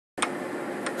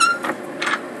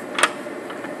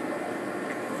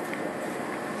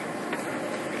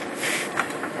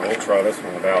to try this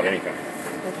one without anything.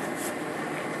 Okay.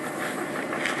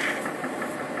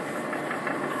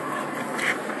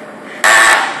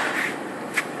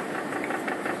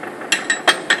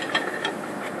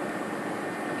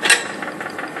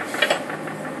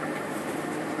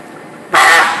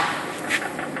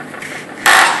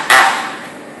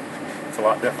 It's a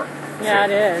lot different. Yeah,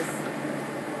 it is.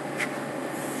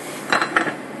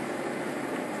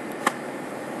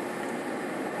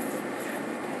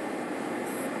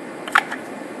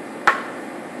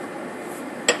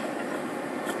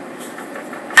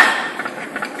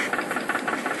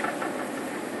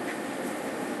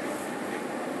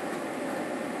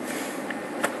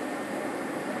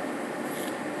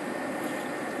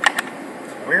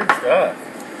 Weird stuff.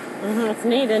 It's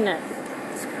neat, isn't it?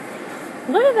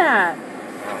 Look at that.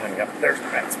 I haven't got, there's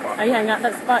that spot. Oh, you haven't got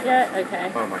that spot yet?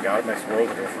 Okay. Oh my God, it makes a world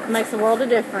of difference. Makes a world of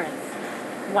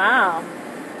difference. Wow.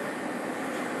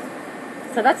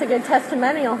 So that's a good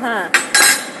testimonial, huh?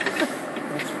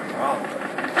 Wow.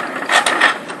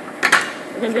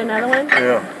 We're going to do another one?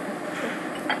 Yeah.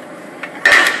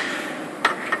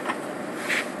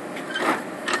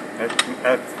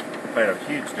 That's made a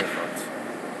huge difference.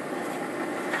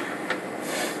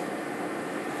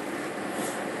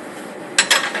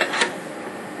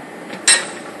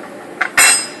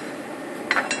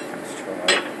 Let's try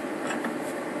it.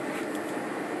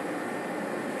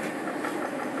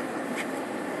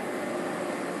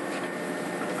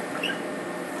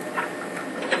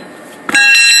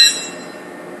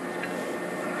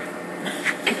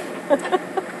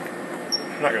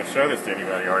 You're not going to show this to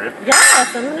anybody, are you?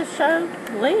 Yes, I'm going to show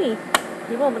Lee.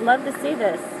 He will love to see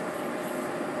this.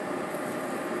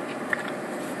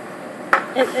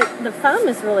 The foam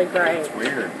is really great. It's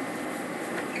weird.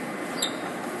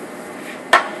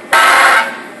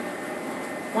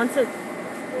 Once it...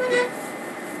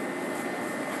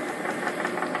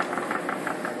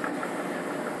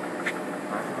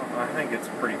 I think it's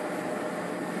pretty...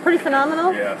 Pretty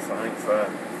phenomenal? Yes, I think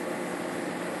so.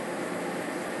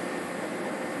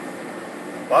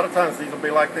 A lot of times these will be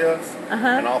like this,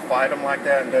 and I'll fight them like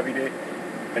that in WD,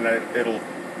 and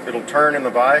it'll turn in the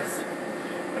vise,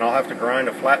 and I'll have to grind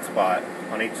a flat spot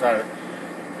on each side of it,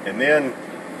 and then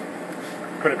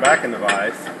put it back in the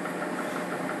vise.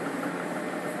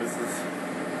 This is...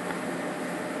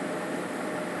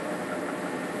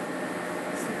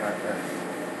 Let's see how it does.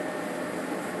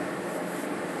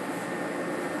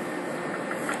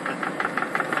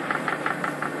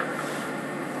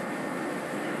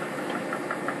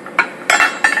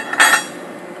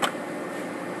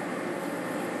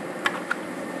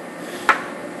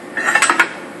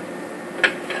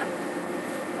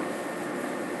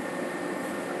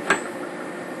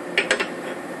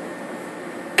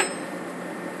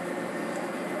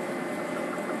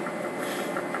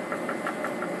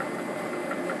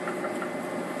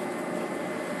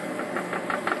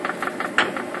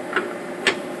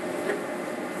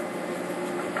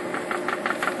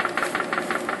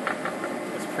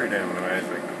 Pretty damn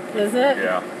amazing. Is it?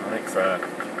 Yeah, I think so.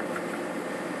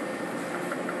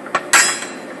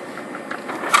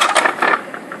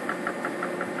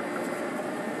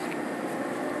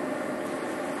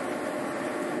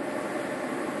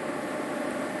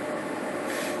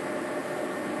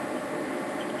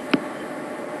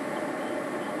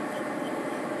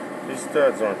 These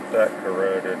studs aren't that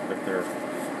corroded, but they're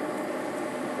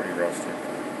pretty rusty.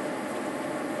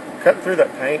 Cutting through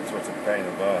that paint's what's a pain in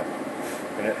the butt.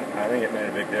 And I think it made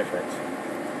a big difference.